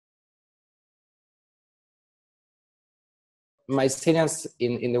Maecenas,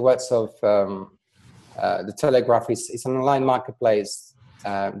 in the words of the Telegraph, is an online marketplace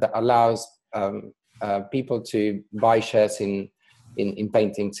that allows people to buy shares in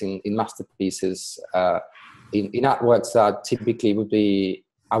paintings, in masterpieces, in artworks that typically would be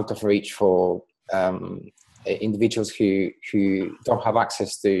out of reach for individuals who don't have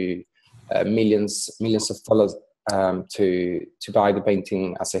access to millions of dollars to buy the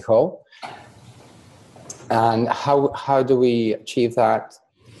painting as a whole. And how do we achieve that?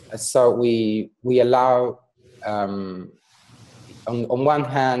 So we allow, on one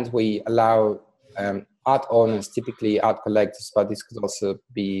hand, we allow art owners, typically art collectors, but this could also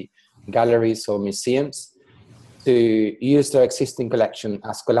be galleries or museums, to use their existing collection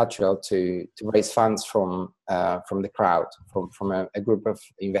as collateral to raise funds from the crowd, from a group of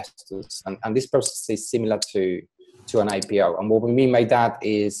investors. And this process is similar to an IPO. And what we mean by that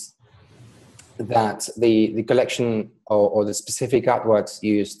is that the collection or the specific artworks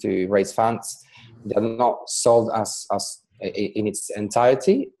used to raise funds, they're not sold as in its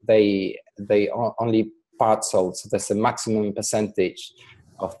entirety. They only part sold. So there's a maximum percentage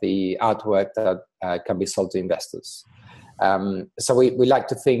of the artwork that can be sold to investors. So we like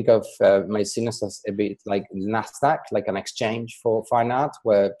to think of Maecenas as a bit like NASDAQ, like an exchange for fine art,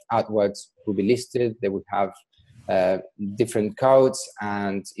 where artworks will be listed. They would have different codes,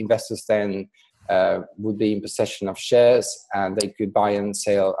 and investors then would be in possession of shares, and they could buy and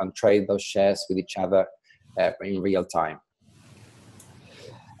sell and trade those shares with each other in real time.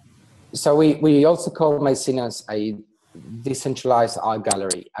 So we also call Maecenas a decentralized art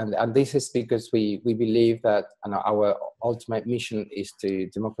gallery, and this is because we believe that our ultimate mission is to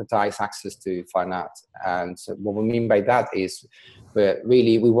democratize access to fine art. And so what we mean by that is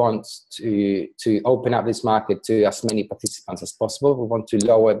we want to open up this market to as many participants as possible. We want to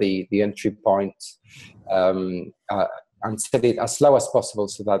lower the entry point and set it as low as possible,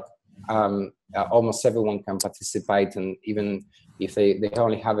 so that almost everyone can participate. And even if they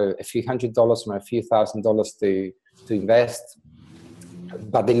only have a few $100s or a few $1,000s to invest,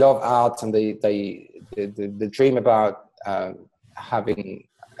 but they love art and they dream about having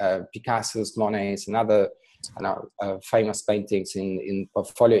Picasso's, Monet's, and other famous paintings in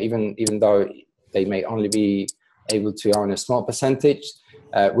portfolio, even though they may only be able to own a small percentage.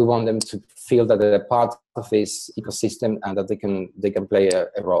 We want them to feel that they're part of this ecosystem and that they can play a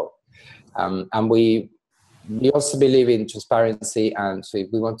role. And we also believe in transparency, and so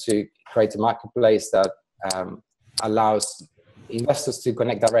we want to create a marketplace that allows investors to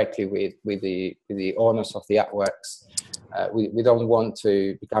connect directly with the owners of the artworks. We don't want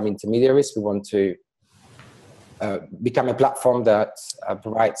to become intermediaries. We want to become a platform that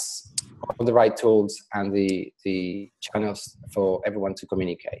provides all the right tools and the channels for everyone to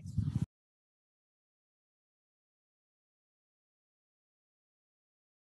communicate.